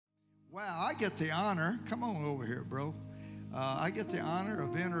Wow, I get the honor. Come on over here, bro. I get the honor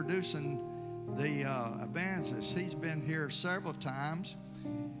of introducing the evangelist. He's been here several times.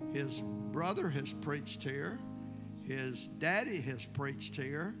 His brother has preached here. His daddy has preached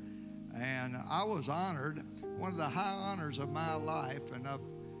here. And I was honored, one of the high honors of my life, and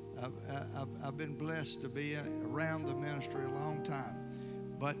I've been blessed to be around the ministry a long time.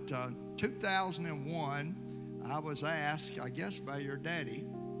 But 2001, I was asked, I guess by your daddy,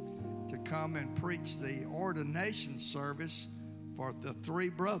 to come and preach the ordination service for the three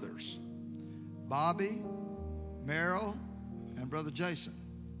brothers, Bobby, Merrill, and Brother Jason.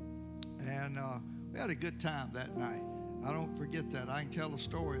 And we had a good time that night. I don't forget that. I can tell a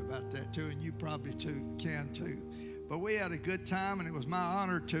story about that too, and you probably can too. But we had a good time, and it was my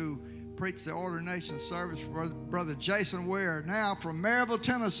honor to preach the ordination service for Brother Jason Weir, now from Maryville,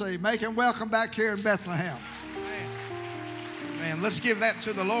 Tennessee. Make him welcome back here in Bethlehem. Man, let's give that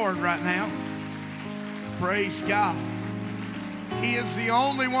to the Lord right now. Praise God. He is the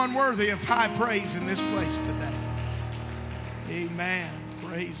only one worthy of high praise in this place today. Amen.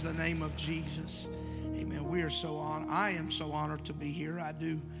 Praise the name of Jesus. Amen. We are so honored. I am so honored to be here. I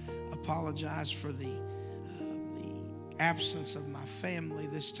do apologize for the absence of my family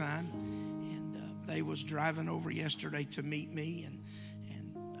this time. And they was driving over yesterday to meet me, and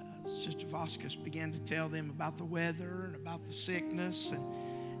Sister Vasquez began to tell them about the weather and about the sickness. And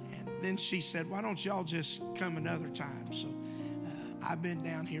then she said, why don't y'all just come another time? So I've been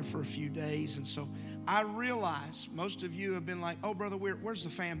down here for a few days. And so I realize most of you have been like, oh, Brother Weir, where's the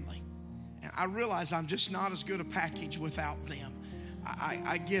family? And I realize I'm just not as good a package without them.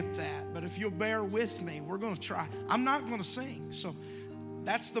 I get that. But if you'll bear with me, we're going to try. I'm not going to sing. So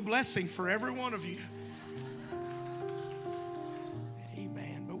that's the blessing for every one of you.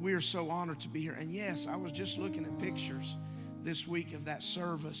 We are so honored to be here. And yes, I was just looking at pictures this week of that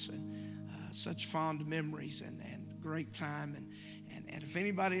service, and such fond memories and great time. And if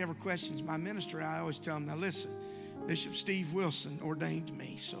anybody ever questions my ministry, I always tell them, now listen, Bishop Steve Wilson ordained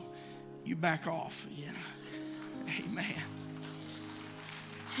me, so you back off. You know? Amen.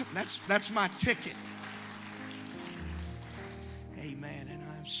 That's my ticket. Amen. And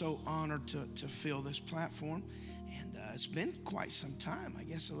I'm so honored to fill this platform. It's been quite some time, I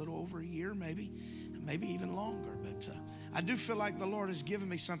guess a little over a year, maybe even longer. But I do feel like the Lord has given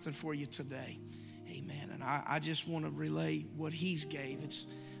me something for you today. Amen. And I just want to relay what He's gave. It's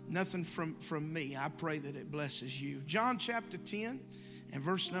nothing from me. I pray that it blesses you. John chapter 10 and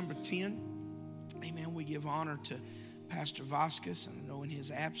verse number 10. Amen. We give honor to Pastor Vasquez, and I know in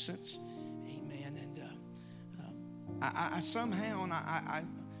his absence. Amen. And I somehow, and I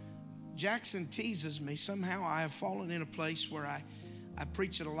Jackson teases me, somehow I have fallen in a place where I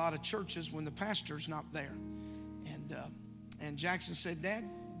preach at a lot of churches when the pastor's not there. And Jackson said, Dad,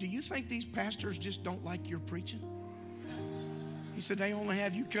 do you think these pastors just don't like your preaching? He said, they only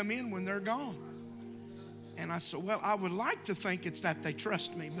have you come in when they're gone. And I said, well, I would like to think it's that they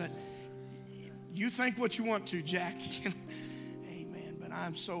trust me, but you think what you want to, Jack. Amen. But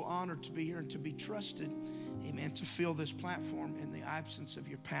I'm so honored to be here and to be trusted. Amen, to fill this platform in the absence of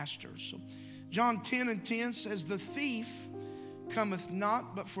your pastors. So John 10 and 10 says, the thief cometh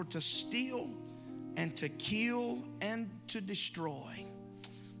not but for to steal and to kill and to destroy.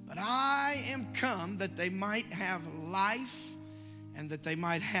 But I am come that they might have life, and that they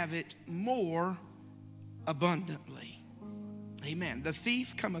might have it more abundantly. Amen. The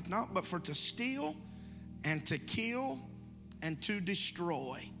thief cometh not but for to steal and to kill and to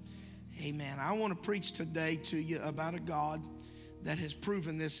destroy. Amen. I want to preach today to you about a God that has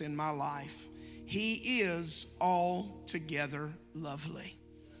proven this in my life. He is altogether lovely.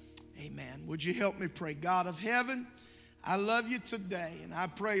 Amen. Would you help me pray? God of heaven, I love you today. And I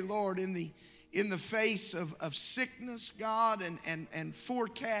pray, Lord, in the face of sickness, God, and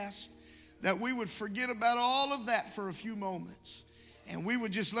forecast, that we would forget about all of that for a few moments. And we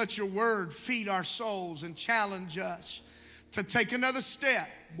would just let your word feed our souls and challenge us to take another step,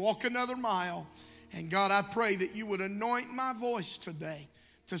 walk another mile. And God, I pray that you would anoint my voice today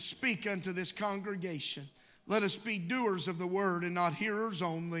to speak unto this congregation. Let us be doers of the word and not hearers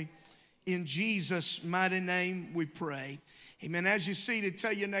only. In Jesus' mighty name we pray. Amen. As you're seated,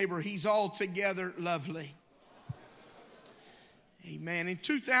 tell your neighbor, He's altogether lovely. Amen. In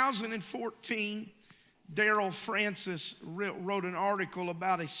 2014, Daryl Francis wrote an article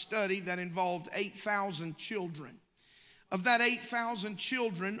about a study that involved 8,000 children. Of that 8,000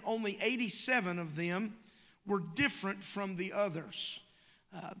 children, only 87 of them were different from the others.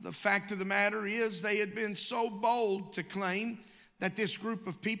 The fact of the matter is they had been so bold to claim that this group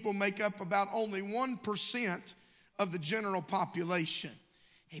of people make up about only 1% of the general population.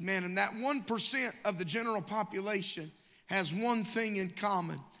 Amen. And that 1% of the general population has one thing in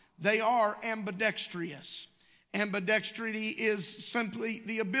common. They are ambidextrous. Ambidextrity is simply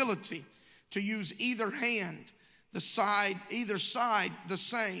the ability to use either hand, either side the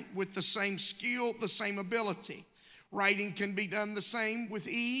same, with the same skill, the same ability. Writing can be done the same with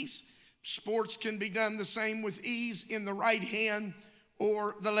ease. Sports can be done the same with ease in the right hand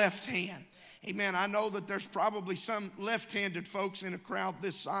or the left hand. Amen. I know that there's probably some left-handed folks in a crowd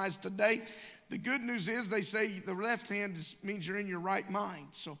this size today. The good news is they say the left hand means you're in your right mind.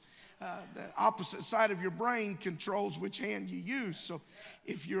 So the opposite side of your brain controls which hand you use. So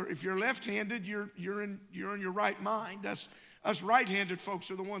if you're left-handed, you're in your right mind. Us right-handed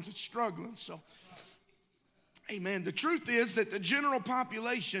folks are the ones that's struggling. So, amen. The truth is that the general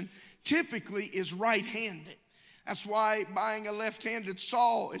population typically is right-handed. That's why buying a left-handed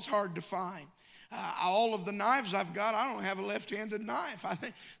saw is hard to find. All of the knives I've got, I don't have a left-handed knife. I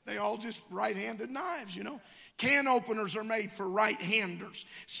think they all just right-handed knives, you know. Can openers are made for right-handers.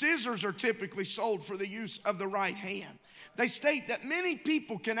 Scissors are typically sold for the use of the right hand. They state that many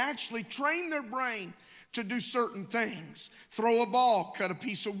people can actually train their brain to do certain things. Throw a ball, cut a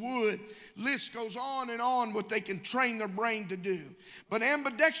piece of wood. List goes on and on what they can train their brain to do. But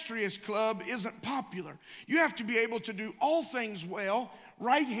ambidextrous club isn't popular. You have to be able to do all things well,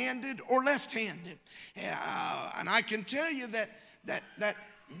 right-handed or left-handed. And I can tell you that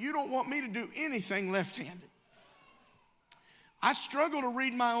you don't want me to do anything left-handed. I struggle to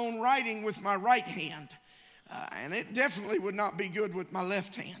read my own writing with my right hand. And it definitely would not be good with my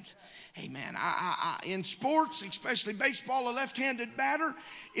left hand. Amen. In sports, especially baseball, a left-handed batter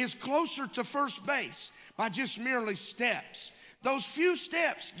is closer to first base by just merely steps. Those few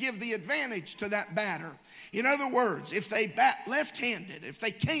steps give the advantage to that batter. In other words, if they bat left-handed, if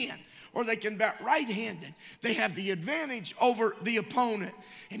they can, or they can bat right-handed, they have the advantage over the opponent.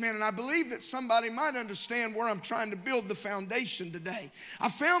 Amen. And I believe that somebody might understand where I'm trying to build the foundation today. I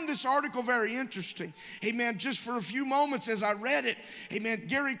found this article very interesting. Amen. Just for a few moments as I read it, amen,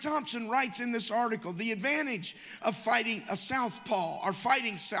 Gary Thompson writes in this article, the advantage of fighting a southpaw or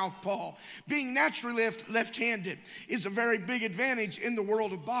fighting southpaw, being naturally left-handed, is a very big advantage in the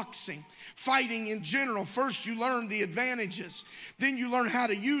world of boxing. Fighting in general, first you learn the advantages, then you learn how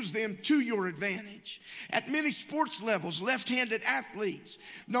to use them to your advantage. At many sports levels, left-handed athletes,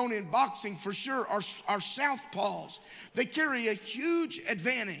 known in boxing for sure, are southpaws. They carry a huge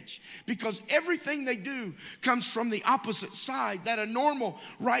advantage because everything they do comes from the opposite side that a normal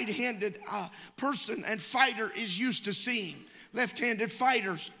right-handed person and fighter is used to seeing. Left-handed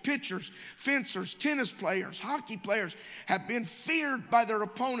fighters, pitchers, fencers, tennis players, hockey players have been feared by their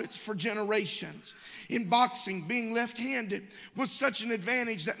opponents for generations. In boxing, being left-handed was such an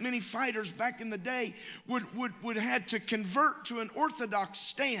advantage that many fighters back in the day would had to convert to an orthodox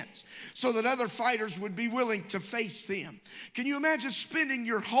stance so that other fighters would be willing to face them. Can you imagine spending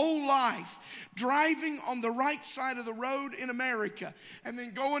your whole life driving on the right side of the road in America and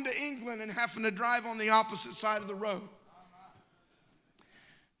then going to England and having to drive on the opposite side of the road?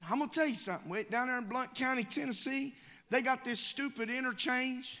 I'm going to tell you something. Down there in Blount County, Tennessee, they got this stupid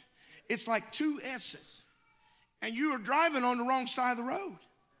interchange. It's like 2 S's. And you are driving on the wrong side of the road.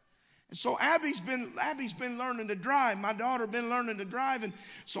 And so Abby's been learning to drive. My daughter been learning to drive. And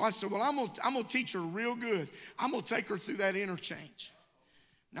so I said, well, I'm going to teach her real good. I'm going to take her through that interchange.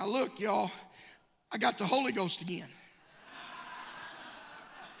 Now, look, y'all, I got the Holy Ghost again.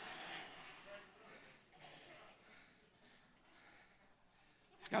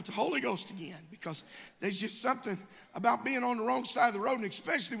 Got the Holy Ghost again because there's just something about being on the wrong side of the road, and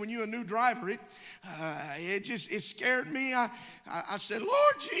especially when you're a new driver, it scared me. I said,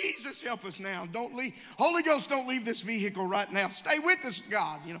 Lord Jesus, help us now. Don't leave. Holy Ghost, don't leave this vehicle right now. Stay with us,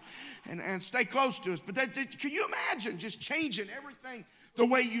 God, and stay close to us. But can you imagine just changing everything the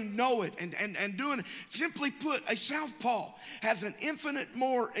way you know it and doing it? Simply put, a southpaw has an infinite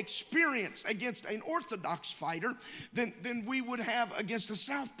more experience against an orthodox fighter than we would have against a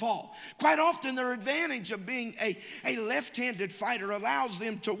southpaw. Quite often their advantage of being a left-handed fighter allows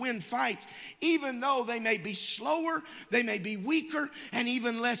them to win fights even though they may be slower, they may be weaker, and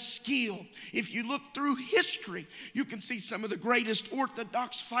even less skilled. If you look through history, you can see some of the greatest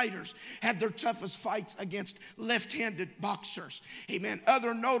orthodox fighters had their toughest fights against left-handed boxers. Amen. and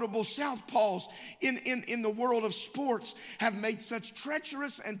other notable southpaws in the world of sports have made such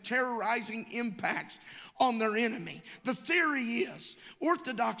treacherous and terrorizing impacts on their enemy. The theory is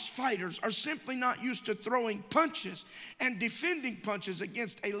orthodox fighters are simply not used to throwing punches and defending punches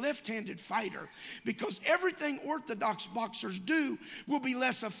against a left-handed fighter, because everything orthodox boxers do will be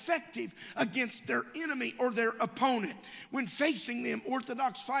less effective against their enemy or their opponent. When facing them,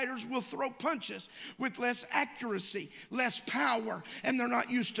 orthodox fighters will throw punches with less accuracy, less power, and they're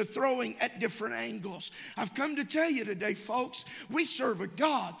not used to throwing at different angles. I've come to tell you today, folks, we serve a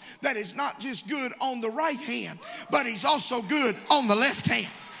God that is not just good on the right hand, but he's also good on the left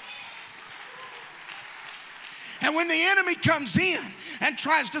hand. And when the enemy comes in and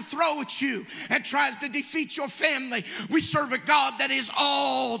tries to throw at you and tries to defeat your family, we serve a God that is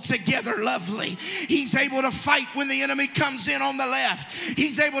altogether lovely. He's able to fight when the enemy comes in on the left.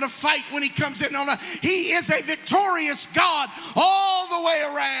 He's able to fight when he comes in on the... He is a victorious God all the way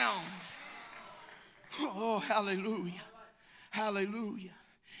around. Oh, hallelujah. Hallelujah.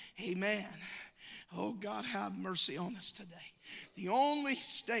 Amen. Oh, God, have mercy on us today. The only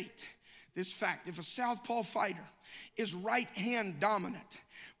state, this fact, if a southpaw fighter is right hand dominant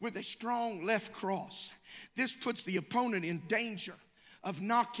with a strong left cross, this puts the opponent in danger of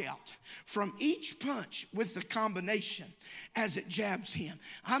knockout from each punch with the combination as it jabs him.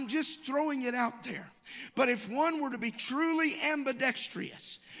 I'm just throwing it out there. But if one were to be truly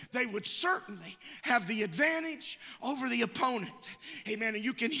ambidextrous, they would certainly have the advantage over the opponent. Amen. And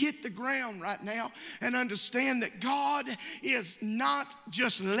you can hit the ground right now and understand that God is not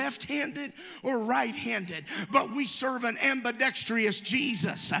just left-handed or right-handed, but we serve an ambidextrous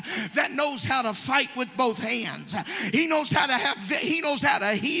Jesus that knows how to fight with both hands. He knows how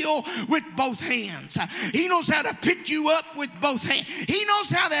to heal with both hands. He knows how to pick you up with both hands. He knows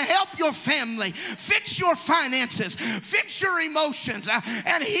how to help your family, fix your finances, fix your emotions,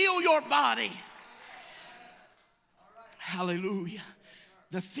 and heal your body. Hallelujah.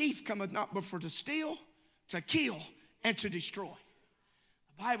 The thief cometh not but for to steal, to kill, and to destroy.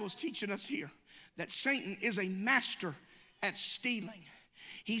 The Bible's teaching us here that Satan is a master at stealing.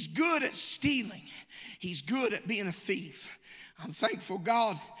 He's good at stealing. He's good at being a thief. I'm thankful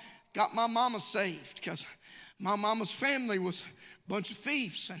God got my mama saved, because my mama's family was a bunch of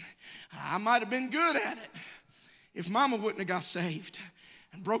thieves, and I might have been good at it if mama wouldn't have got saved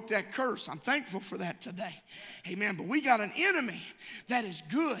and broke that curse. I'm thankful for that today. Amen. But we got an enemy that is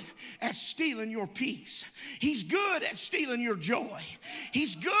good at stealing your peace. He's good at stealing your joy.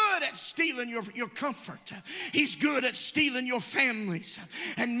 He's good at stealing your comfort. He's good at stealing your families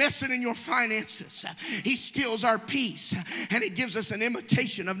and messing in your finances. He steals our peace, and he gives us an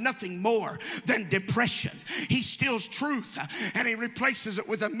imitation of nothing more than depression. He steals truth, and he replaces it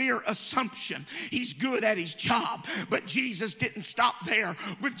with a mere assumption. He's good at his job, but Jesus didn't stop there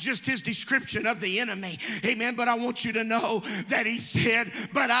with just his description of the enemy. Amen. But I want you to know that he said,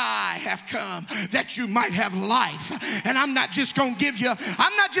 but I have come that you might have life. And I'm not just going to give you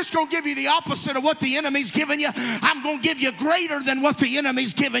the opposite of what the enemy's given you. I'm going to give you greater than what the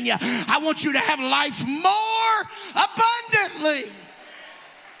enemy's given you. I want you to have life more abundantly.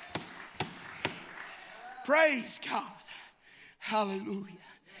 Praise God. Hallelujah.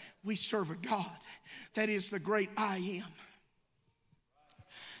 We serve a God that is the great I am.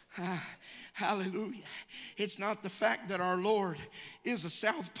 Hallelujah. It's not the fact that our Lord is a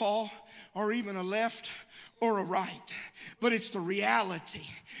southpaw or even a left or a right, but it's the reality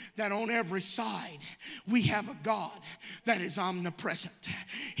that on every side we have a God that is omnipresent.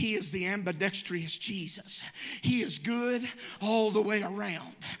 He is the ambidextrous Jesus. He is good all the way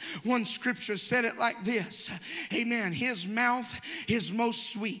around. One scripture said it like this. Amen. His mouth is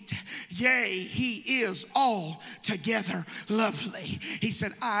most sweet. Yea, he is altogether lovely. He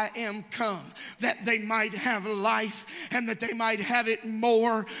said, I am come that they might have life and that they might have it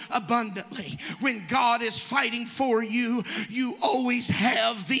more abundantly. When God is fighting for you, you always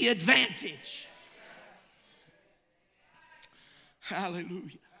have the advantage.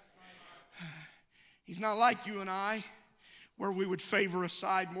 Hallelujah. He's not like you and I, where we would favor a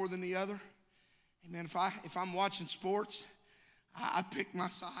side more than the other. Amen. If I'm watching sports, I pick my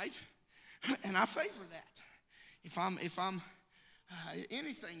side, and I favor that. If I'm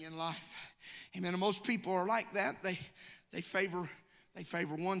anything in life, amen. And most people are like that. They favor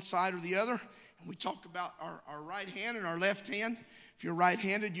one side or the other. And we talk about our right hand and our left hand. If you're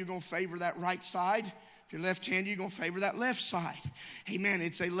right-handed, you're going to favor that right side. If you're left-handed, you're going to favor that left side. Amen.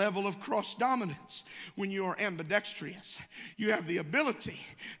 It's a level of cross dominance. When you are ambidextrous, you have the ability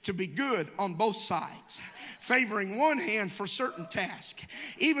to be good on both sides, favoring one hand for certain tasks,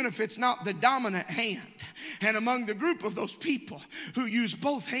 even if it's not the dominant hand. And among the group of those people who use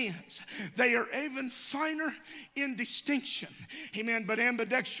both hands, they are even finer in distinction. Amen. But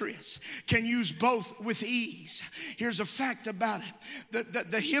ambidextrous can use both with ease. Here's a fact about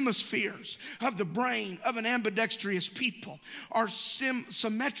it. The hemispheres of the brain of an ambidextrous people are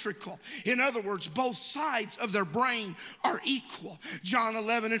symmetrical. In other words, both sides of their brain are equal. John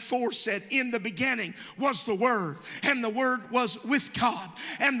 11:4 said, in the beginning was the Word, and the Word was with God,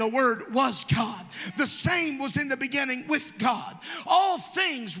 and the Word was God. The same was in the beginning with God. All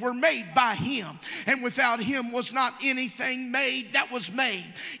things were made by Him, and without Him was not anything made that was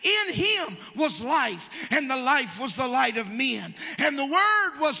made. In Him was life, and the life was the light of men. And the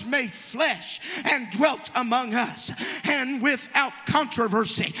Word was made flesh and dwelt among us. And without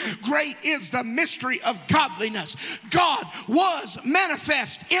controversy, great is the mystery of godliness. God was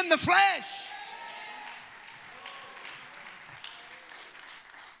manifest in the flesh.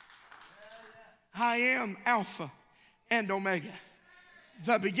 I am Alpha and Omega,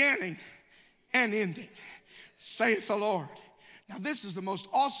 the beginning and ending, saith the Lord. Now this is the most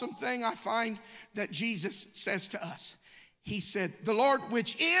awesome thing I find that Jesus says to us. He said, the Lord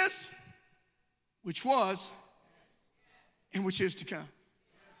which is, which was, and which is to come.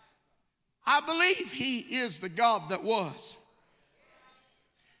 I believe He is the God that was.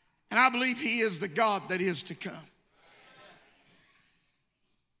 And I believe He is the God that is to come.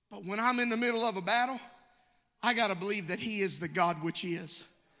 But when I'm in the middle of a battle, I got to believe that He is the God which is.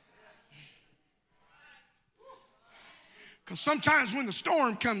 Because sometimes when the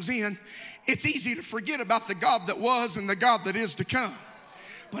storm comes in, it's easy to forget about the God that was and the God that is to come.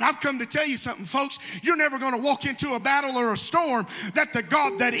 But I've come to tell you something, folks. You're never going to walk into a battle or a storm that the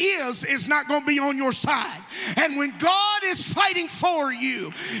God that is not going to be on your side. And when God is fighting for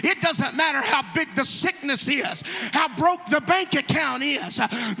you, it doesn't matter how big the sickness is, how broke the bank account is,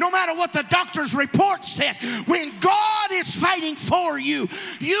 no matter what the doctor's report says. When God is fighting for you,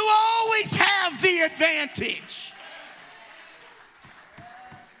 you always have the advantage.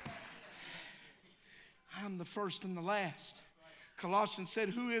 I'm the first and the last. Colossians said,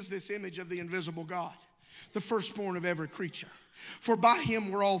 who is this image of the invisible God? The firstborn of every creature. For by Him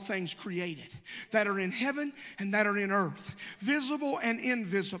were all things created, that are in heaven and that are in earth, visible and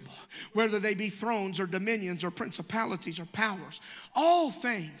invisible, whether they be thrones or dominions or principalities or powers. All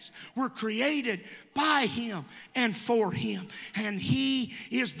things were created by Him and for Him. And He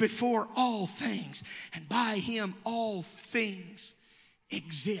is before all things. And by Him all things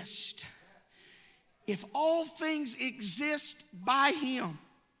exist. If all things exist by Him,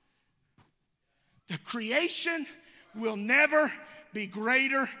 the creation will never be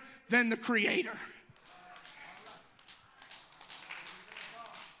greater than the Creator.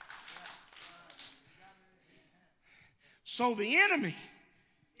 So the enemy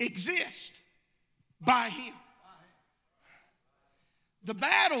exists by Him. The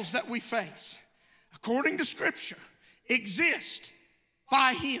battles that we face, according to Scripture, exist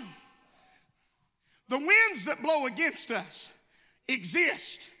by Him. The winds that blow against us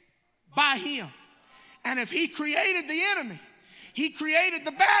exist by Him. And if He created the enemy, He created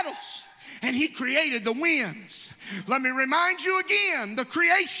the battles, and He created the winds. Let me remind you again, the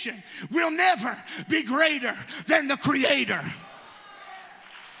creation will never be greater than the Creator.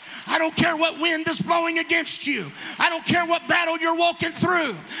 I don't care what wind is blowing against you. I don't care what battle you're walking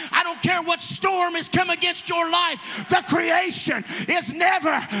through. I don't care what storm has come against your life. The creation is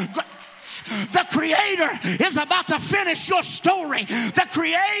never The Creator is about to finish your story. The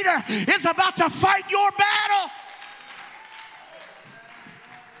Creator is about to fight your battle.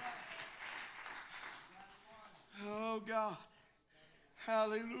 Oh God.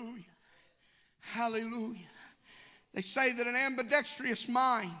 Hallelujah. Hallelujah. They say that an ambidextrous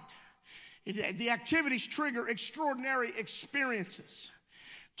mind, the activities trigger extraordinary experiences.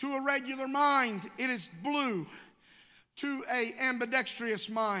 To a regular mind, it is blue. To an ambidextrous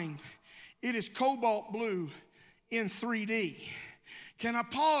mind, it is cobalt blue in 3D. Can I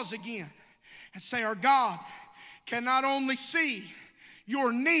pause again and say our God can not only see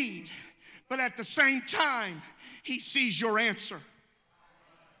your need, but at the same time, He sees your answer.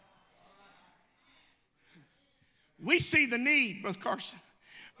 We see the need, Brother Carson,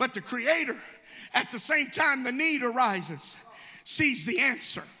 but the Creator, at the same time the need arises, sees the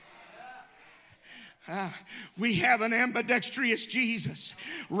answer. We have an ambidextrous Jesus.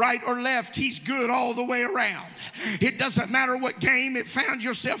 Right or left, he's good all the way around. It doesn't matter what game it found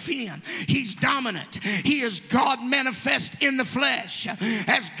yourself in. He's dominant. He is God manifest in the flesh.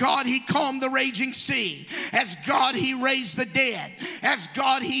 As God, he calmed the raging sea. As God, he raised the dead. As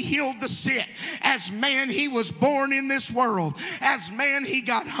God, he healed the sick. As man, he was born in this world. As man, he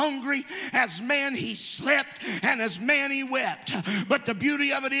got hungry. As man, he slept. And as man, he wept. But the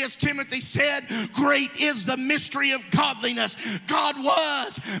beauty of it is, Timothy said, great is the mystery of godliness. God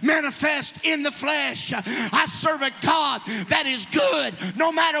was manifest in the flesh. I serve a God that is good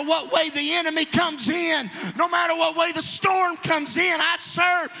no matter what way the enemy comes in, no matter what way the storm comes in. I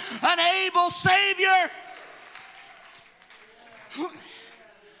serve an able Savior.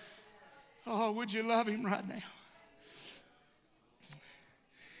 Oh, would you love him right now?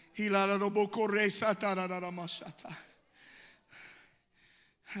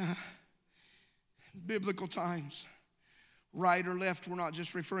 Biblical times, right or left, we're not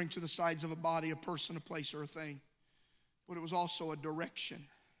just referring to the sides of a body, a person, a place, or a thing, but it was also a direction.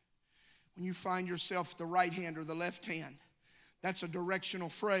 When you find yourself the right hand or the left hand, that's a directional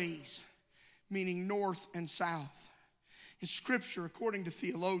phrase, meaning north and south. In Scripture, according to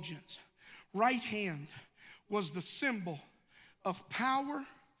theologians, right hand was the symbol of power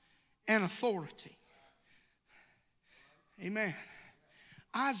and authority. Amen.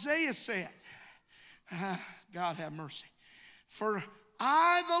 Isaiah said, God have mercy. For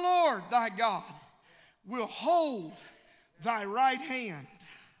I, the Lord thy God, will hold thy right hand,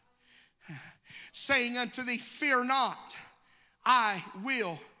 saying unto thee, fear not, I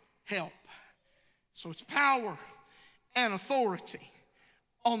will help. So it's power and authority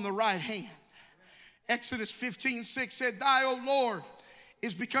on the right hand. Exodus 15:6 said, Thy, O Lord,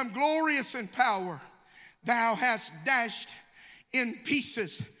 is become glorious in power. Thou hast dashed in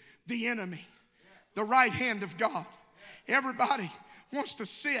pieces the enemy. The right hand of God. Everybody wants to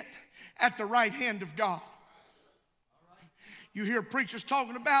sit at the right hand of God. You hear preachers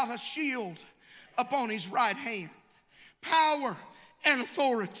talking about a shield upon his right hand. Power and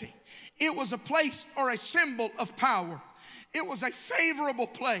authority. It was a place or a symbol of power. It was a favorable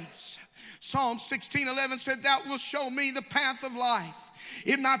place. Psalm 16:11 said, Thou wilt show me the path of life.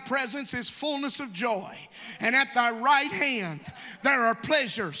 In thy presence is fullness of joy, and at thy right hand there are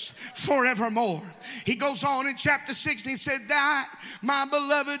pleasures forevermore. He goes on in chapter 6 and he said, That my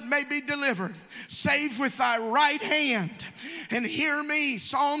beloved may be delivered, save with thy right hand. And hear me,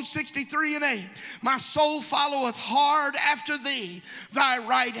 Psalm 63:8. My soul followeth hard after thee, thy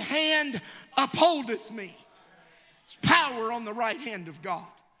right hand upholdeth me. There's power on the right hand of God.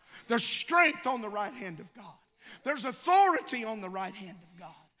 There's strength on the right hand of God. There's authority on the right hand of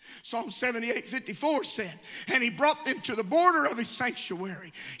God. Psalm 78:54 said, and he brought them to the border of his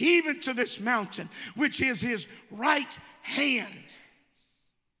sanctuary, even to this mountain, which is his right hand.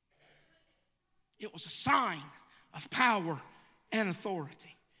 It was a sign of power and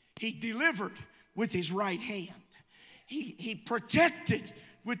authority. He delivered with his right hand. He protected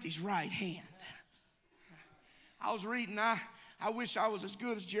with his right hand. I was reading, I wish I was as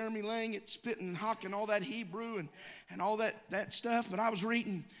good as Jeremy Lang at spitting and hocking all that Hebrew and all that stuff. But I was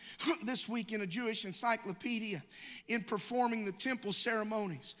reading this week in a Jewish encyclopedia, in performing the temple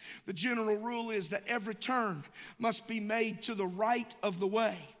ceremonies, the general rule is that every turn must be made to the right of the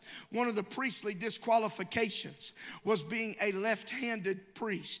way. One of the priestly disqualifications was being a left-handed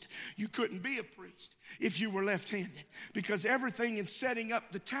priest. You couldn't be a priest if you were left-handed, because everything in setting up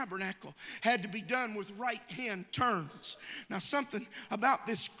the tabernacle had to be done with right-hand turns. Now, something about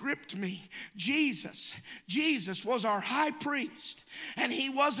this gripped me. Jesus was our high priest, and he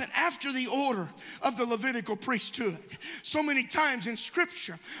wasn't after the order of the Levitical priesthood. So many times in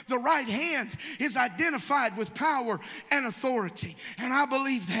Scripture, the right hand is identified with power and authority, and I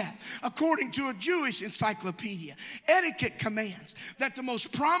believe that. According to a Jewish encyclopedia, etiquette commands that the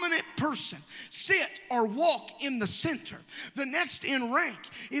most prominent person sit or walk in the center. The next in rank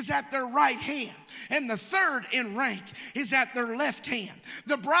is at their right hand, and the third in rank is at their left hand.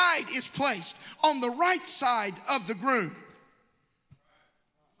 The bride is placed on the right side of the groom.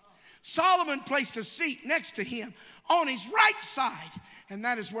 Solomon placed a seat next to him on his right side, and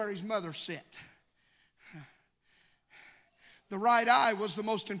that is where his mother sat. The right eye was the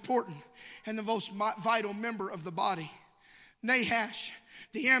most important and the most vital member of the body. Nahash,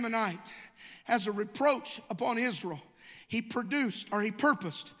 the Ammonite, as a reproach upon Israel, he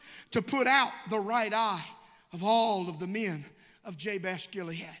purposed to put out the right eye of all of the men of Jabesh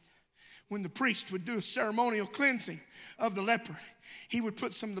Gilead. When the priest would do a ceremonial cleansing of the leper, he would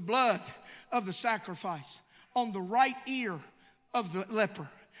put some of the blood of the sacrifice on the right ear of the leper,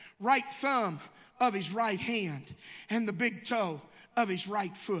 right thumb of his right hand and the big toe of his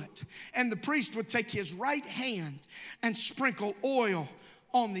right foot. And the priest would take his right hand and sprinkle oil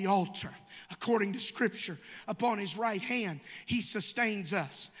on the altar. According to Scripture, upon his right hand, he sustains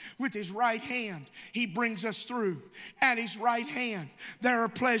us. With his right hand, he brings us through. At his right hand, there are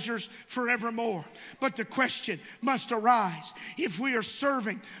pleasures forevermore. But the question must arise, if we are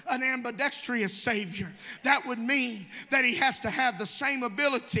serving an ambidextrous Savior, that would mean that he has to have the same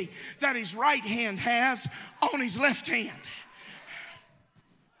ability that his right hand has on his left hand.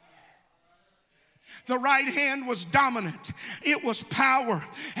 The right hand was dominant. It was power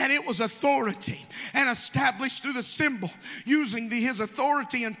and it was authority, and established through the symbol. Using his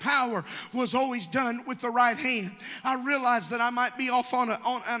authority and power was always done with the right hand. I realize that I might be off on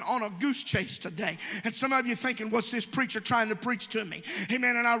a goose chase today, and some of you thinking, what's this preacher trying to preach to me?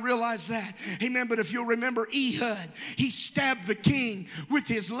 Amen. And I realize that. Amen. But if you'll remember Ehud, he stabbed the king with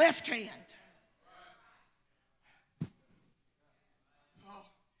his left hand.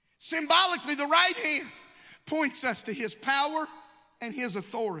 Symbolically, the right hand points us to his power and his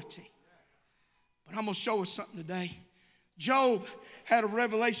authority. But I'm going to show us something today. Job had a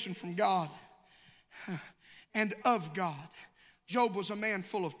revelation from God and of God. Job was a man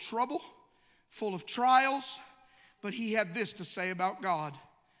full of trouble, full of trials, but he had this to say about God.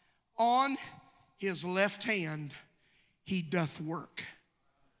 On his left hand, he doth work.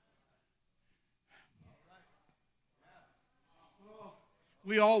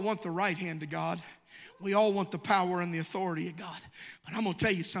 We all want the right hand of God. We all want the power and the authority of God. But I'm going to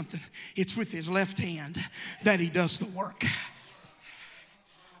tell you something. It's with his left hand that he does the work.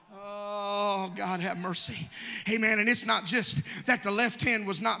 Oh, God have mercy. Amen. And it's not just that the left hand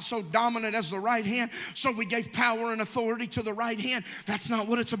was not so dominant as the right hand, so we gave power and authority to the right hand. That's not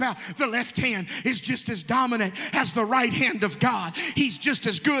what it's about. The left hand is just as dominant as the right hand of God. He's just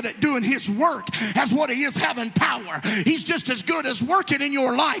as good at doing his work as what he is having power. He's just as good as working in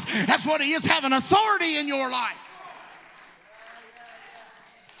your life as what he is having authority in your life.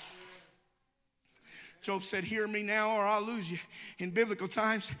 Job said, hear me now or I'll lose you. In biblical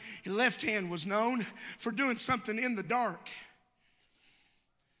times, his left hand was known for doing something in the dark.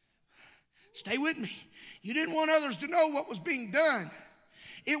 Stay with me. You didn't want others to know what was being done.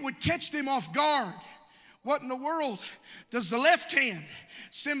 It would catch them off guard. What in the world does the left hand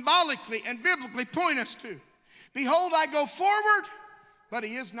symbolically and biblically point us to? Behold, I go forward, but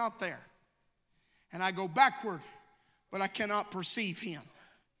he is not there. And I go backward, but I cannot perceive him.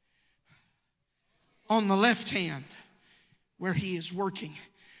 On the left hand, where he is working,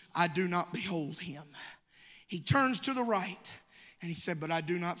 I do not behold him. He turns to the right, and he said, but I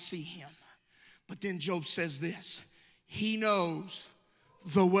do not see him. But then Job says this, he knows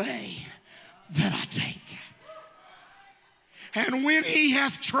the way that I take. And when he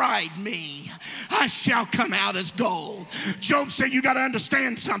hath tried me, I shall come out as gold. Job said, you got to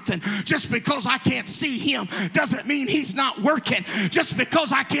understand something. Just because I can't see him doesn't mean he's not working. Just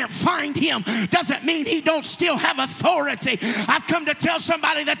because I can't find him doesn't mean he don't still have authority. I've come to tell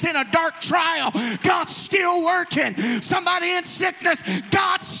somebody that's in a dark trial, God's still working. Somebody in sickness,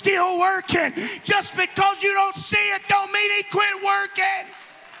 God's still working. Just because you don't see it don't mean he quit working.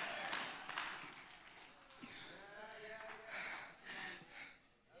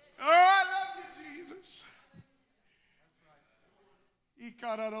 Oh, I love you, Jesus. You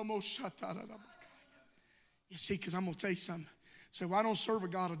see, because I'm going to tell you something. Say, well, I don't serve a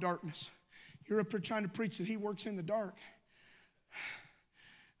God of darkness. You're up here trying to preach that he works in the dark.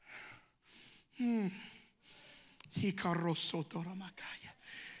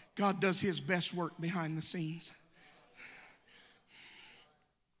 God does his best work behind the scenes.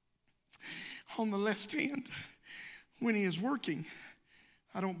 On the left hand, when he is working,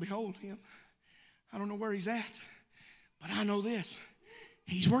 I don't behold him. I don't know where he's at. But I know this.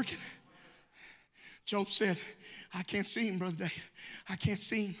 He's working. Job said, I can't see him, Brother Dave. I can't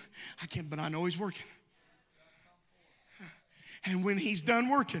see him. But I know he's working. And when he's done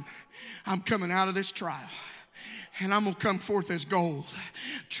working, I'm coming out of this trial. And I'm going to come forth as gold.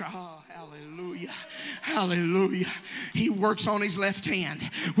 Oh, hallelujah. Hallelujah. He works on his left hand,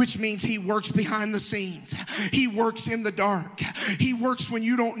 which means he works behind the scenes. He works in the dark. He works when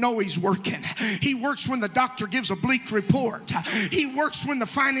you don't know he's working. He works when the doctor gives a bleak report. He works when the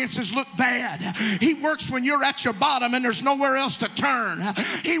finances look bad. He works when you're at your bottom and there's nowhere else to turn.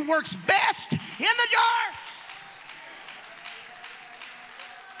 He works best in the dark.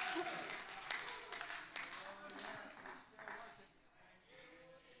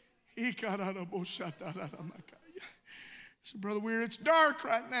 So, Brother Weir, it's dark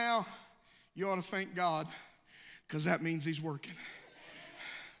right now. You ought to thank God, because that means he's working.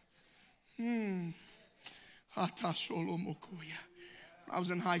 When I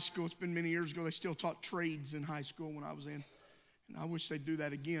was in high school, it's been many years ago, they still taught trades in high school when I was in. And I wish they'd do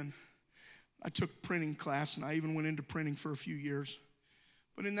that again. I took printing class, and I even went into printing for a few years.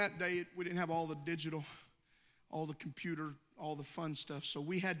 But in that day, we didn't have all the digital, all the computer, all the fun stuff. So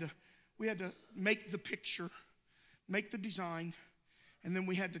we had to make the picture, make the design, and then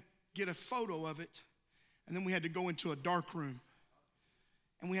we had to get a photo of it, and then we had to go into a dark room.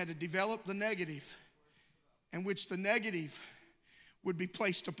 And we had to develop the negative, in which the negative would be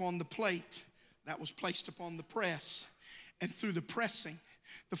placed upon the plate that was placed upon the press. And through the pressing,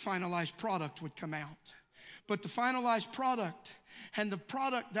 the finalized product would come out. But the finalized product and the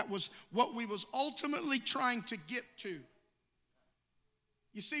product that was what we was ultimately trying to get to.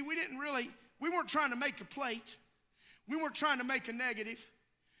 You see, we weren't trying to make a plate. We weren't trying to make a negative.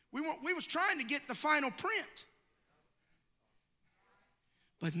 We was trying to get the final print.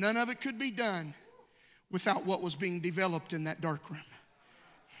 But none of it could be done without what was being developed in that dark room.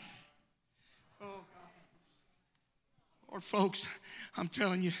 Or folks, I'm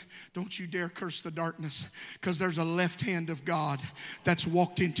telling you, don't you dare curse the darkness, because there's a left hand of God that's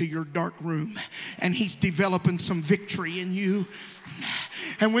walked into your dark room, and he's developing some victory in you.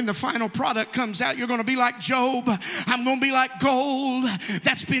 And when the final product comes out, you're going to be like Job. I'm going to be like gold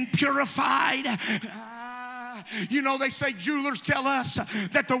that's been purified. You know, they say, jewelers tell us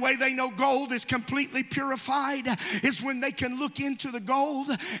that the way they know gold is completely purified is when they can look into the gold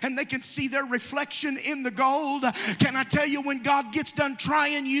and they can see their reflection in the gold. Can I tell you, when God gets done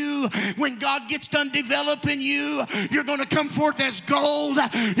trying you, when God gets done developing you, you're going to come forth as gold.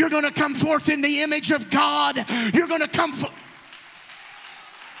 You're going to come forth in the image of God. You're going to come forth.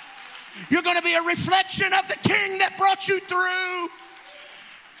 You're going to be a reflection of the King that brought you through.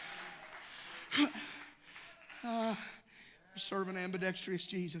 Serving ambidextrous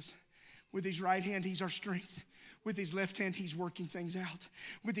Jesus. With his right hand, he's our strength. With his left hand, he's working things out.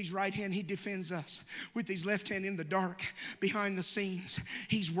 With his right hand, he defends us. With his left hand in the dark, behind the scenes,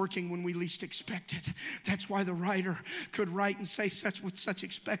 he's working when we least expect it. That's why the writer could write and say with such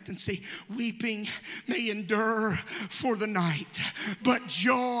expectancy, weeping may endure for the night, but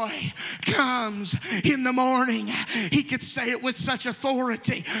joy comes in the morning. He could say it with such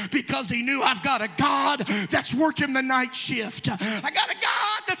authority because he knew, I've got a God that's working the night shift. I got a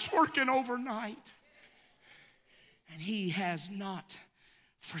God that's working overnight. And he has not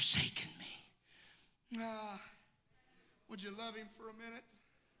forsaken me. Would you love him for a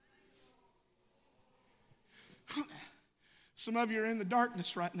minute? Some of you are in the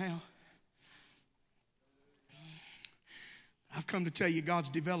darkness right now. I've come to tell you, God's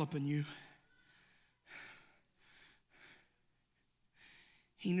developing you.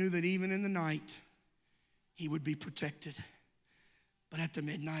 He knew that even in the night, he would be protected. But at the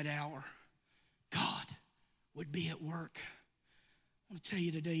midnight hour, God would be at work. I want to tell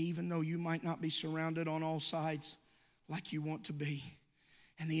you today, even though you might not be surrounded on all sides like you want to be,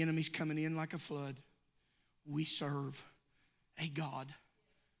 and the enemy's coming in like a flood, we serve a God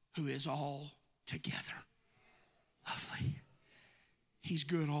who is all together lovely. He's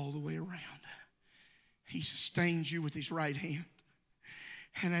good all the way around. He sustains you with his right hand,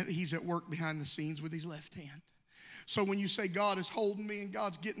 and he's at work behind the scenes with his left hand. So when you say, God is holding me and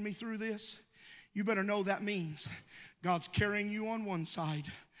God's getting me through this, you better know that means God's carrying you on one side,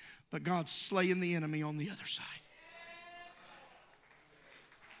 but God's slaying the enemy on the other side.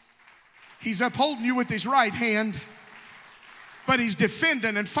 He's upholding you with his right hand, but he's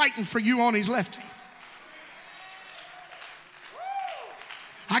defending and fighting for you on his left hand.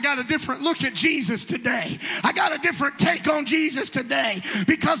 I got a different look at Jesus today. I got a different take on Jesus today,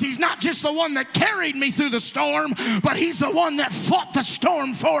 because he's not just the one that carried me through the storm, but he's the one that fought the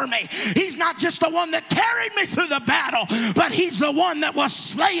storm for me. He's not just the one that carried me through the battle, but he's the one that was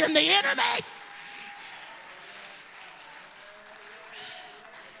slaying the enemy.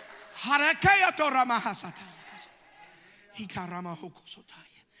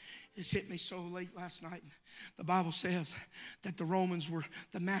 This hit me so late last night. The Bible says that the Romans were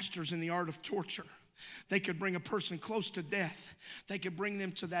the masters in the art of torture. They could bring a person close to death. They could bring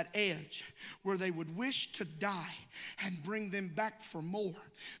them to that edge where they would wish to die and bring them back for more.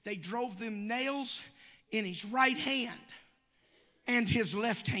 They drove them nails in his right hand and his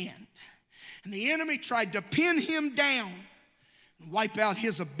left hand. And the enemy tried to pin him down and wipe out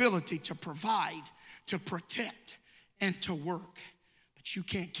his ability to provide, to protect, and to work. But you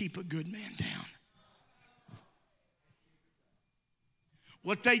can't keep a good man down.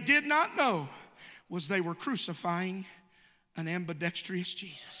 What they did not know was they were crucifying an ambidextrous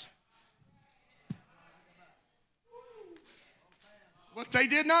Jesus. What they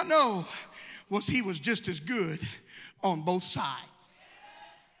did not know was he was just as good on both sides.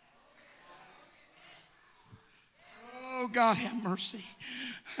 Oh, God have mercy.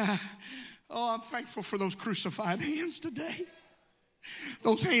 Oh, I'm thankful for those crucified hands today.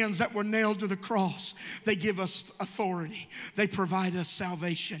 Those hands that were nailed to the cross, they give us authority. They provide us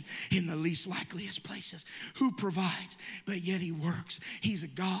salvation in the least likeliest places. Who provides? But yet he works. He's a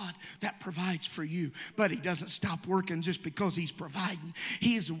God that provides for you. But he doesn't stop working just because he's providing.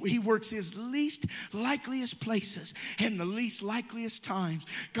 He works his least likeliest places and the least likeliest times.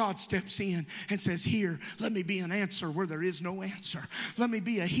 God steps in and says, here, let me be an answer where there is no answer. Let me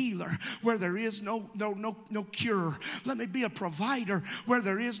be a healer where there is no cure. Let me be a provider where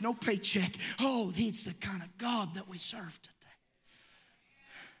there is no paycheck. Oh, he's the kind of God that we serve today.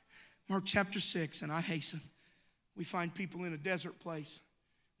 Mark chapter 6, and I hasten. We find people in a desert place.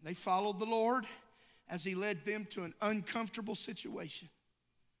 They followed the Lord as he led them to an uncomfortable situation.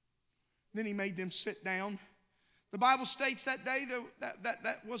 Then he made them sit down. The Bible states that day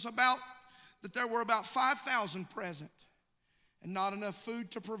that there were about 5,000 present and not enough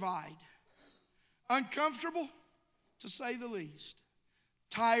food to provide. Uncomfortable, to say the least.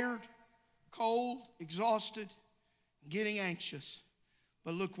 Tired, cold, exhausted, getting anxious.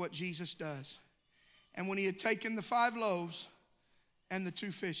 But look what Jesus does. And when he had taken the 5 loaves and the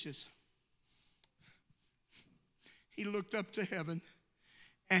 2 fishes, he looked up to heaven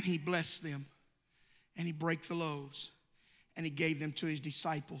and he blessed them. And he brake the loaves and he gave them to his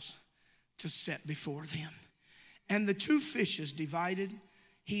disciples to set before them. And the 2 fishes divided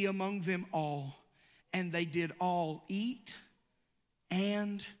he among them all. And they did all eat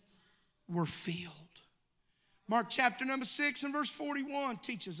and were filled. Mark chapter number 6 and verse 41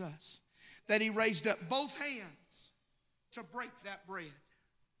 teaches us that he raised up both hands to break that bread.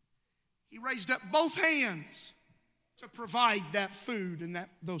 He raised up both hands to provide that food and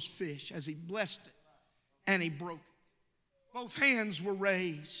those fish as he blessed it and he broke it. Both hands were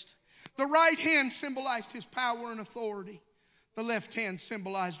raised. The right hand symbolized his power and authority. The left hand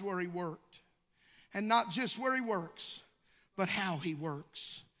symbolized where he worked. And not just where he works, but how he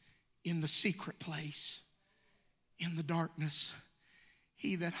works in the secret place, in the darkness.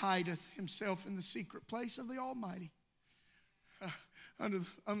 He that hideth himself in the secret place of the Almighty. Under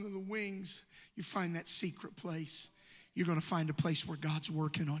the wings, you find that secret place. You're going to find a place where God's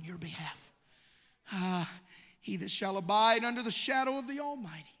working on your behalf. He that shall abide under the shadow of the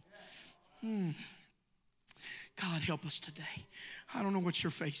Almighty. God, help us today. I don't know what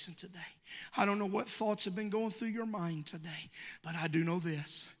you're facing today. I don't know what thoughts have been going through your mind today. But I do know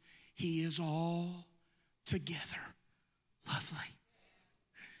this. He is all together lovely.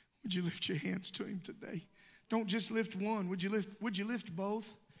 Would you lift your hands to him today? Don't just lift one. Would you lift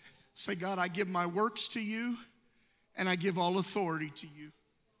both? Say, God, I give my works to you and I give all authority to you.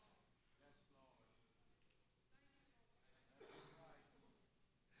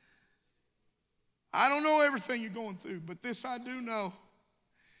 I don't know everything you're going through, but this I do know.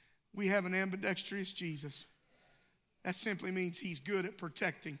 We have an ambidextrous Jesus. That simply means he's good at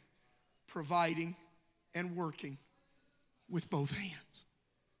protecting, providing, and working with both hands.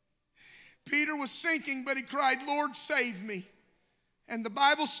 Peter was sinking, but he cried, Lord, save me. And the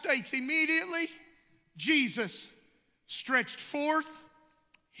Bible states immediately Jesus stretched forth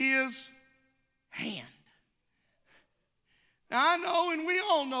his hand. Now, I know, and we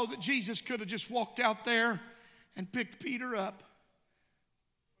all know that Jesus could have just walked out there and picked Peter up.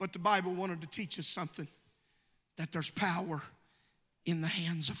 But the Bible wanted to teach us something, that there's power in the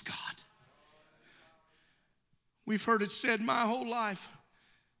hands of God. We've heard it said my whole life,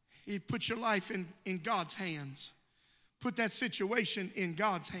 you put your life in God's hands. Put that situation in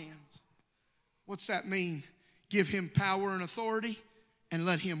God's hands. What's that mean? Give him power and authority and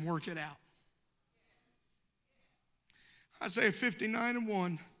let him work it out. Isaiah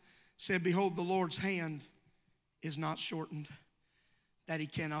 59:1 said, behold, the Lord's hand is not shortened, that he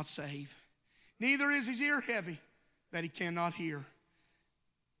cannot save. Neither is his ear heavy, that he cannot hear.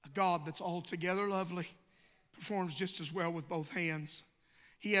 A God that's altogether lovely performs just as well with both hands.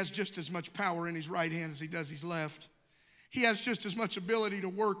 He has just as much power in his right hand as he does his left. He has just as much ability to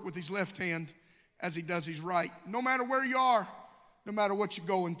work with his left hand as he does his right. No matter where you are, no matter what you're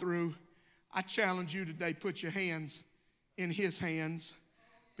going through, I challenge you today, put your hands in his hands,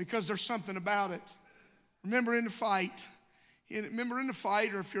 because there's something about it. Remember in the fight,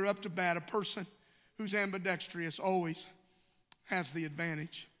 or if you're up to bat, a person who's ambidextrous always has the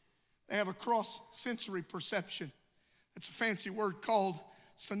advantage. They have a cross-sensory perception. It's a fancy word called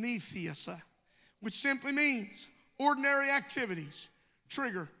synesthesia, which simply means ordinary activities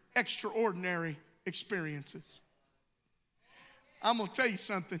trigger extraordinary experiences. I'm going to tell you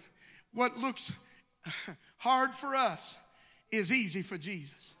something. What looks hard for us is easy for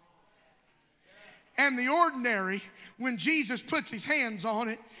Jesus. And the ordinary, when Jesus puts his hands on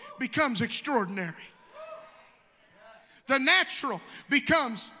it, becomes extraordinary. The natural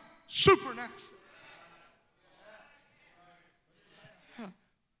becomes supernatural.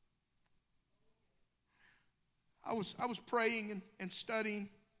 I was praying and studying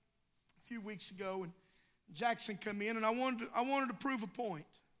a few weeks ago, and Jackson come in, and I wanted to prove a point.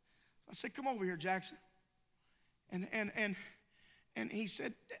 I said, "Come over here, Jackson." And he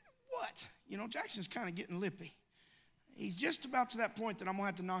said, "What?" You know, Jackson's kind of getting lippy. He's just about to that point that I'm going to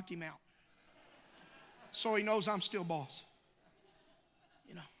have to knock him out. So he knows I'm still boss.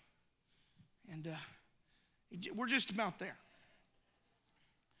 You know. And we're just about there.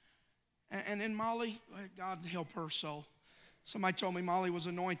 And then Molly, God help her soul. Somebody told me Molly was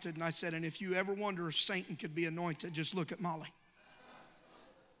anointed, and I said, and if you ever wonder if Satan could be anointed, just look at Molly.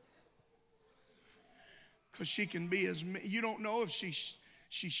 Because she can be you don't know if she's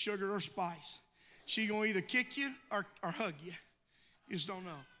sugar or spice. She gonna either kick you or hug you. You just don't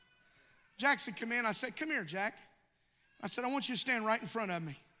know. Jackson come in. I said, "Come here, Jack." I said, "I want you to stand right in front of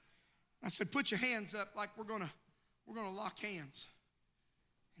me." I said, "Put your hands up like we're gonna lock hands."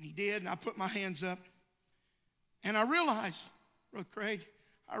 And he did, and I put my hands up. And I realized, Brother Craig,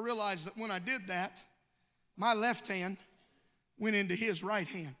 that when I did that, my left hand went into his right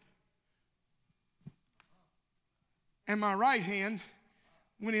hand. And my right hand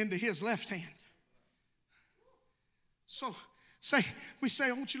went into his left hand. So we say,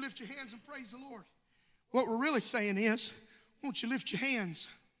 "I want you to lift your hands and praise the Lord." What we're really saying is, "I want you to lift your hands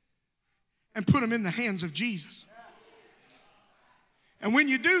and put them in the hands of Jesus." And when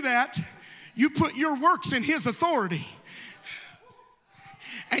you do that, you put your works in his authority.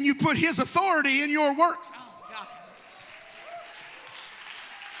 And you put his authority in your works.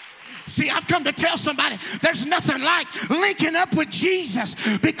 See, I've come to tell somebody there's nothing like linking up with Jesus,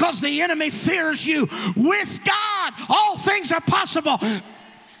 because the enemy fears you. With God, all things are possible.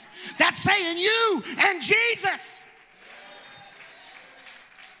 That's saying you and Jesus.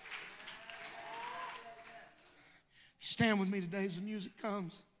 Stand with me today as the music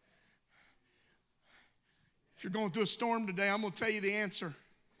comes. If you're going through a storm today, I'm going to tell you the answer.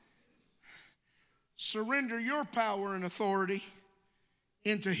 Surrender your power and authority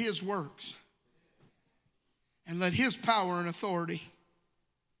into his works. And let his power and authority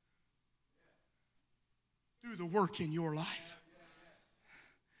do the work in your life.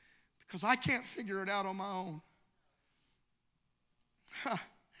 Because I can't figure it out on my own.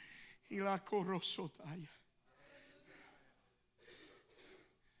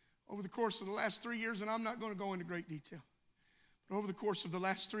 Over the course of the last 3 years, and I'm not going to go into great detail, but over the course of the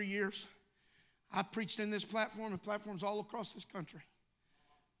last 3 years, I preached in this platform and platforms all across this country,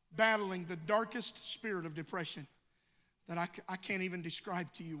 battling the darkest spirit of depression that I can't even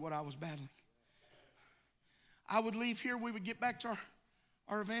describe to you what I was battling. I would leave here, we would get back to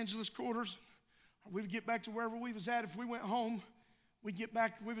our evangelist quarters, we would get back to wherever we was at. If we went home, we'd get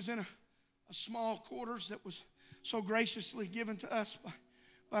back, we was in a small quarters that was so graciously given to us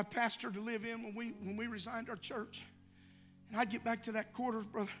by a pastor to live in when we resigned our church. And I'd get back to that quarters,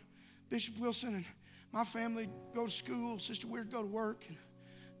 Brother Bishop Wilson and my family would go to school, Sister Weir would go to work and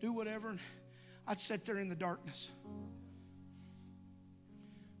do whatever, and I'd sit there in the darkness.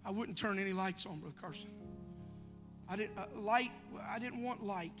 I wouldn't turn any lights on, Brother Carson. I didn't want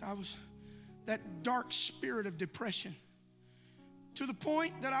light. I was that dark spirit of depression, to the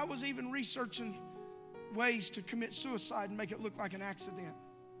point that I was even researching ways to commit suicide and make it look like an accident.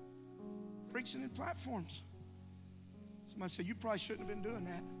 Preaching in platforms. Somebody said, "You probably shouldn't have been doing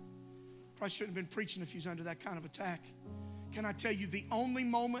that. Probably shouldn't have been preaching if you was under that kind of attack." Can I tell you, the only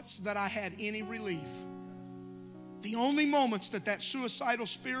moments that I had any relief, the only moments that suicidal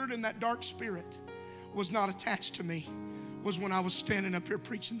spirit and that dark spirit was not attached to me, was when I was standing up here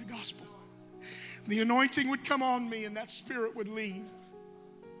preaching the gospel. The anointing would come on me and that spirit would leave.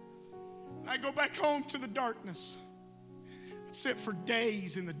 And I'd go back home to the darkness. I'd sit for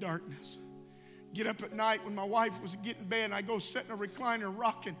days in the darkness. Get up at night when my wife was getting in bed, and I'd go sit in a recliner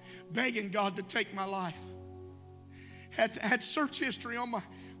rocking, begging God to take my life. Had search history on my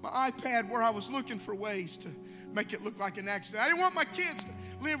iPad where I was looking for ways to make it look like an accident. I didn't want my kids to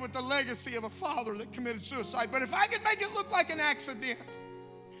live with the legacy of a father that committed suicide. But if I could make it look like an accident,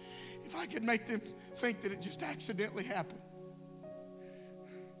 if I could make them think that it just accidentally happened.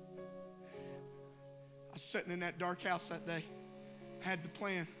 I was sitting in that dark house that day, had the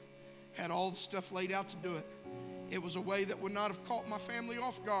plan, had all the stuff laid out to do it. It was a way that would not have caught my family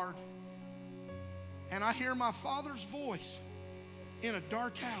off guard. And I hear my father's voice in a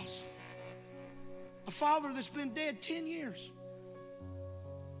dark house. A father that's been dead 10 years.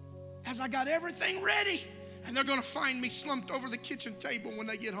 As I got everything ready, and they're going to find me slumped over the kitchen table when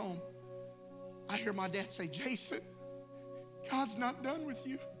they get home, I hear my dad say, Jason, God's not done with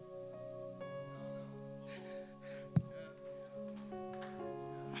you.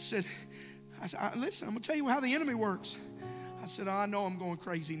 I said, listen, I'm going to tell you how the enemy works. I said, I know I'm going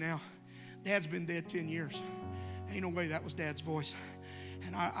crazy now. Dad's been dead 10 years. Ain't no way that was Dad's voice.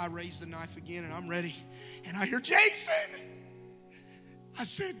 And I raised the knife again, and I'm ready. And I hear, Jason! I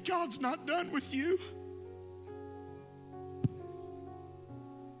said, God's not done with you.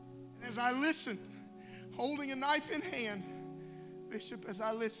 And as I listened, holding a knife in hand, Bishop, as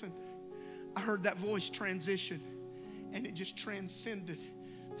I listened, I heard that voice transition. And it just transcended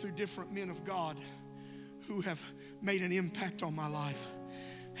through different men of God who have made an impact on my life.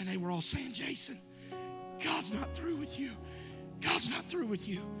 And they were all saying, Jason, God's not through with you. God's not through with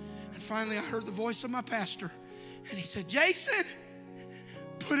you. And finally I heard the voice of my pastor. And he said, Jason,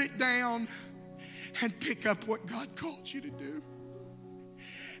 put it down and pick up what God called you to do.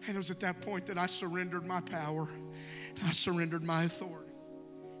 And it was at that point that I surrendered my power. And I surrendered my authority.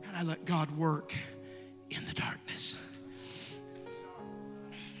 And I let God work in the darkness.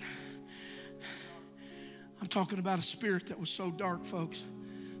 I'm talking about a spirit that was so dark, folks,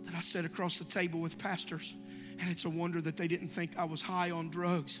 that I sat across the table with pastors, and it's a wonder that they didn't think I was high on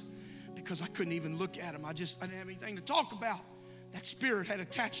drugs because I couldn't even look at them. I didn't have anything to talk about. That spirit had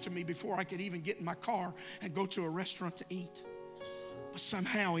attached to me before I could even get in my car and go to a restaurant to eat. But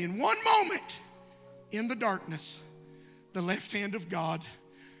somehow, in one moment, in the darkness, the left hand of God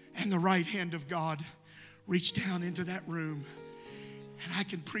and the right hand of God reached down into that room. And I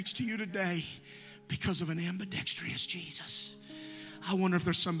can preach to you today because of an ambidextrous Jesus. I wonder if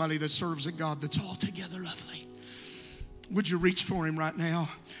there's somebody that serves a God that's altogether lovely. Would you reach for him right now?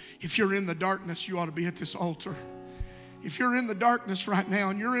 If you're in the darkness, you ought to be at this altar. If you're in the darkness right now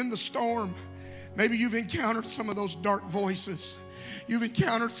and you're in the storm, maybe you've encountered some of those dark voices. You've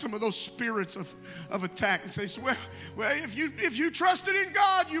encountered some of those spirits of attack. And say, well, if you trusted in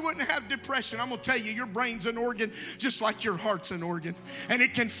God, you wouldn't have depression. I'm going to tell you, your brain's an organ just like your heart's an organ. And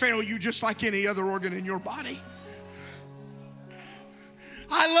it can fail you just like any other organ in your body.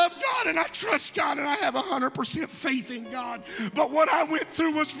 I love God and I trust God and I have 100% faith in God. But what I went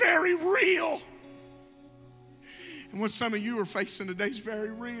through was very real. And what some of you are facing today is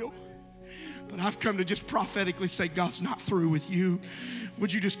very real. But I've come to just prophetically say, God's not through with you.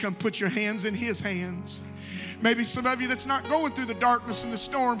 Would you just come put your hands in his hands? Maybe some of you that's not going through the darkness and the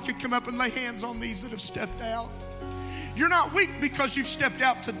storm can come up and lay hands on these that have stepped out. You're not weak because you've stepped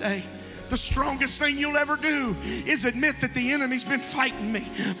out today. The strongest thing you'll ever do is admit that the enemy's been fighting me,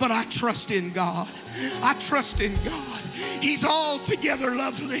 but I trust in God. I trust in God. He's altogether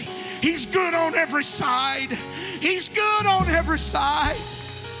lovely. He's good on every side. He's good on every side.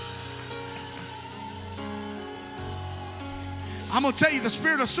 I'm going to tell you, the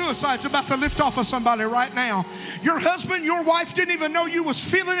spirit of suicide is about to lift off of somebody right now. Your husband, your wife didn't even know you was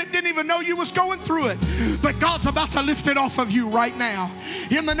feeling it, didn't even know you was going through it. But God's about to lift it off of you right now.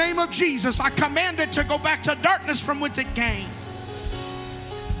 In the name of Jesus, I command it to go back to darkness from whence it came.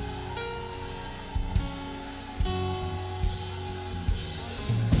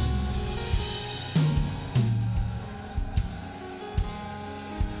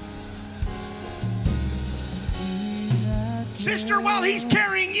 Sister, while he's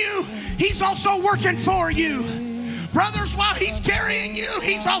carrying you, he's also working for you. Brothers, while he's carrying you,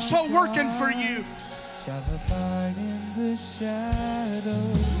 he's also working for you. Shall abide in the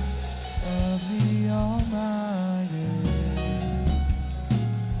shadow of the Almighty,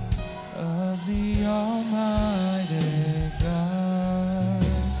 of the Almighty God.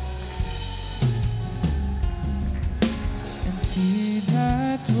 And he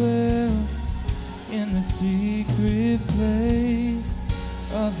that dwells in the secret place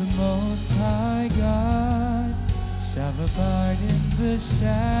of the Most High God shall abide in the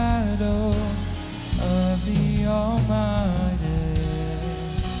shadow of the Almighty,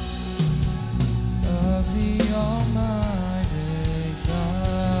 of the Almighty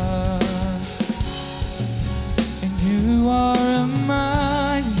God. And you are a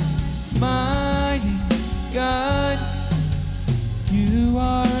mighty, mighty God. You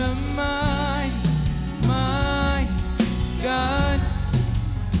are a mighty, mighty God.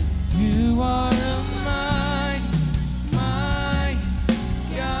 You are a mighty, mighty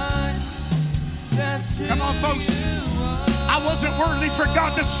God. That's who Come on, folks. I wasn't worthy for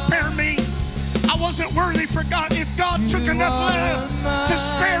God to spare me. I wasn't worthy for God. If God took enough love to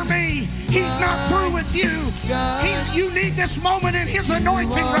spare me, he's not through with with you. You need this moment in His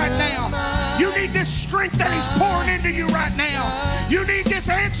anointing right now. You need this strength that He's pouring into you right now. You need this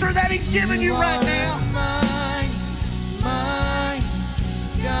answer that He's giving you right now. My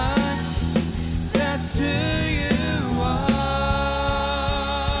God, that's who you are.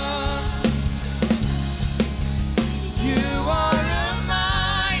 You are a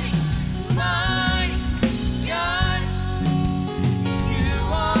mighty, mighty God. You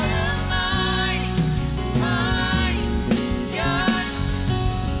are a mighty, mighty God.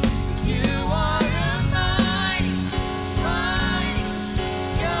 You are a mighty, mighty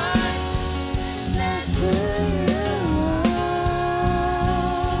God. That's who you are.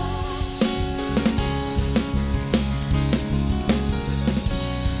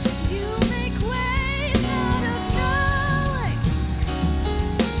 You make ways out of no way,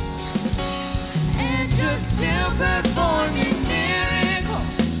 and you're still performing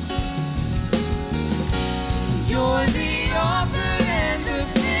miracles. You're the author and the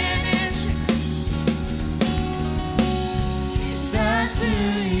finisher. That's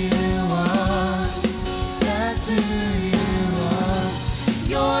who you are. That's who you are.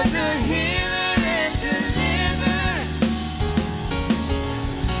 You're the healer and deliverer,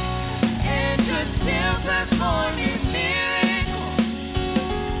 and you're still performing miracles.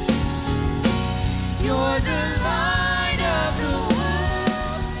 You're the light of the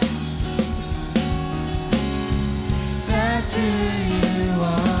world. That's who you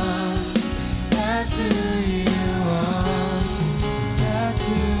are. That's who you are. That's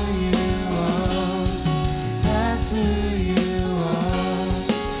who you are. That's who you are.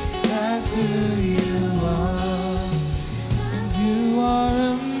 That's who you are. And you are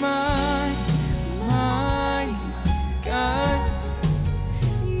a mighty, mighty God.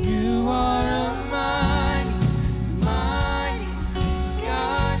 You are a mighty, mighty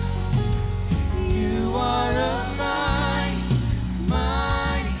God. You are a mighty,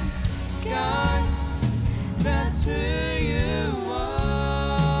 mighty God. That's who you are.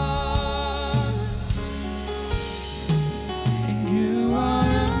 And you are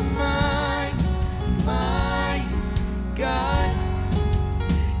a mighty, mighty God.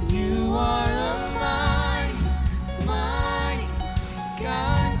 You are a mighty, mighty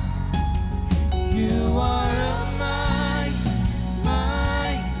God. You are a mighty,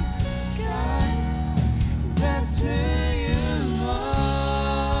 mighty God. That's who you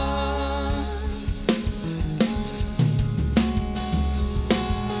are.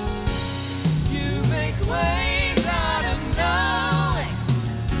 You make ways out of no way,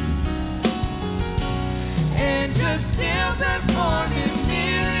 and you're still performing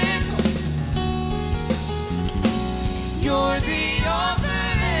miracles. You're the author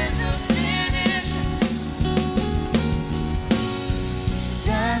and the finisher.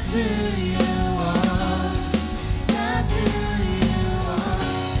 That's who you are. That's who you are.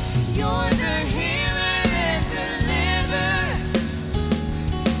 You're the healer and deliverer,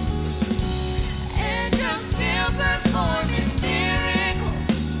 and you're still performing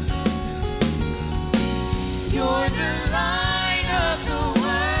miracles. You're the light of the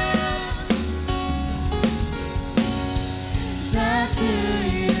world. That's who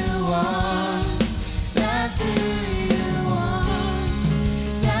you are. That's who you are.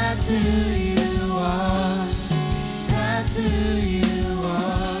 That's who you are. That's who you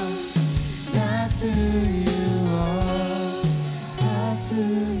are. That's who you are. That's who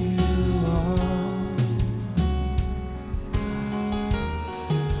you are.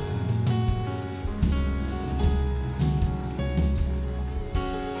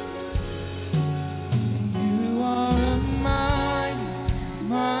 You are a mighty,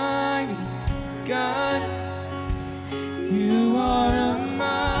 mighty God. You are a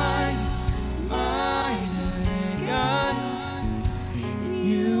mighty, mighty God.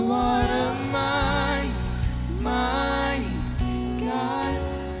 You are a mighty, mighty God.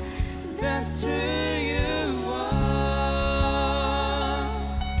 That's who you are.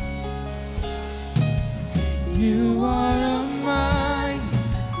 You are a mighty,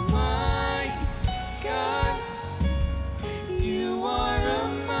 mighty God. You are a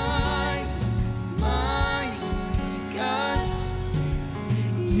mighty, mighty God.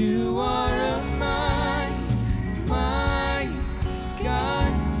 You are a mighty, mighty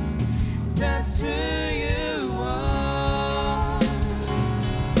God. That's who you are.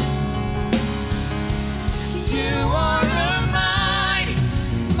 You are a mighty,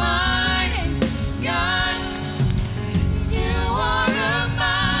 mighty God.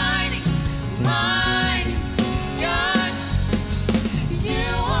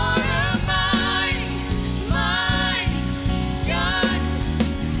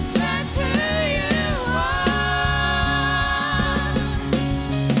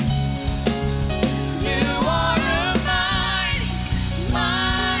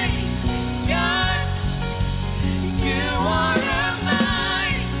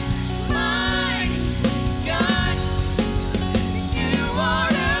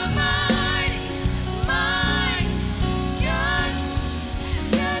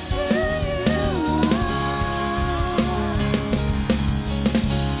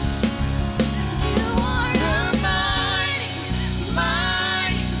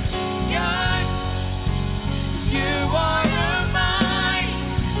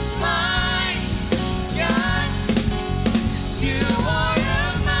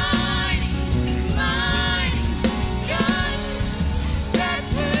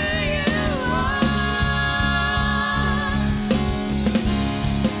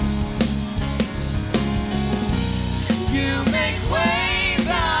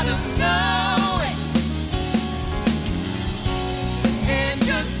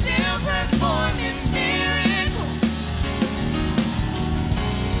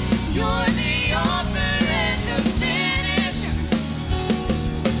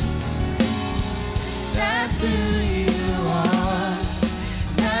 who you are.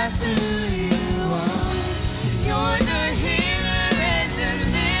 That's who you are. You're the healer and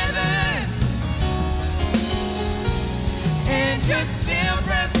deliverer, and you're still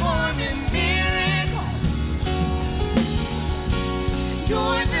performing miracles.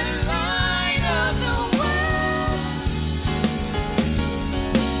 You're the light of the world.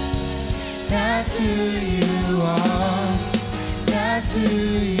 That's who you are. That's who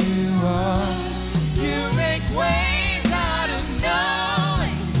you are. You make ways out of no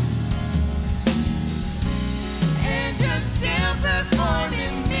way, and you're still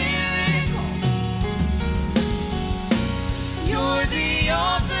performing miracles. You're the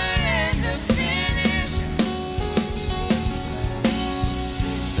author and the finisher.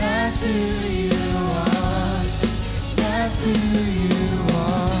 That's who you are. That's who you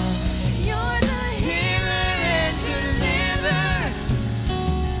are. You're the healer and deliverer,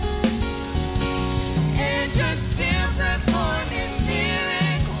 and you're still performing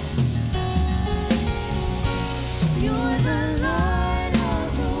miracles. You're the light of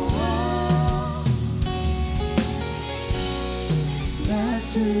the world. That's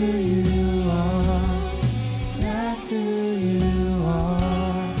who you are. That's who you are.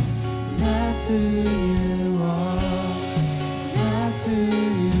 That's who you are. That's who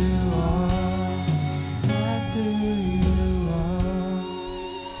you are. That's who you are.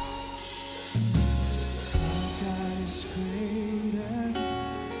 Our God is greater.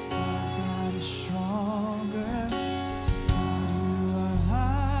 Our God is stronger. God, you are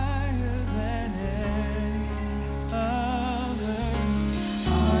higher than any other.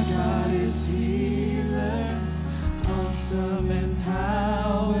 Our God is healer, awesome in power.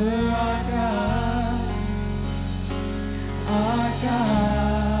 Our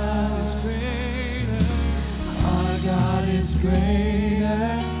God is greater. Our God is greater.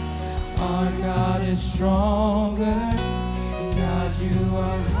 Our God is stronger. God, you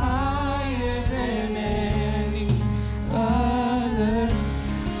are higher than any other.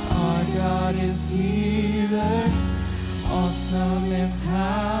 Our God is healer, awesome in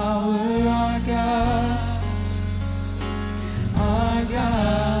power. Our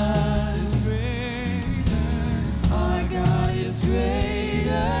God is greater. Our God is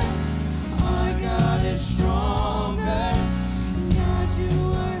greater. Our God is stronger. God, you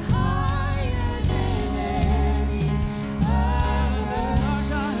are higher than any other. Our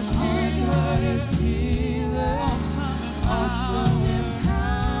God is healer, awesome in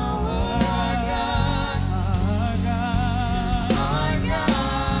power. Our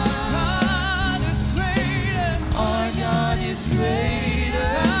God is greater. Our God is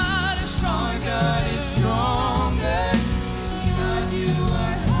greater. Our God is stronger. God, you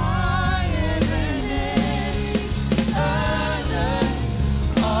are higher than any other.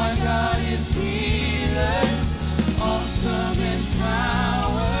 Our God is healer, awesome in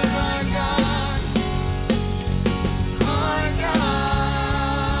power. Our God.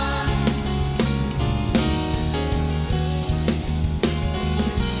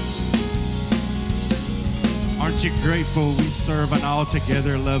 Aren't you grateful we serve an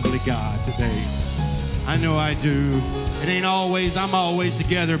altogether lovely God today? I know I do. It ain't always, I'm always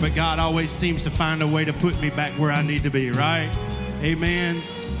together, but God always seems to find a way to put me back where I need to be, right? Amen.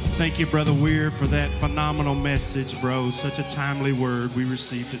 Thank you, Brother Weir, for that phenomenal message, bro. Such a timely word we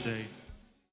received today.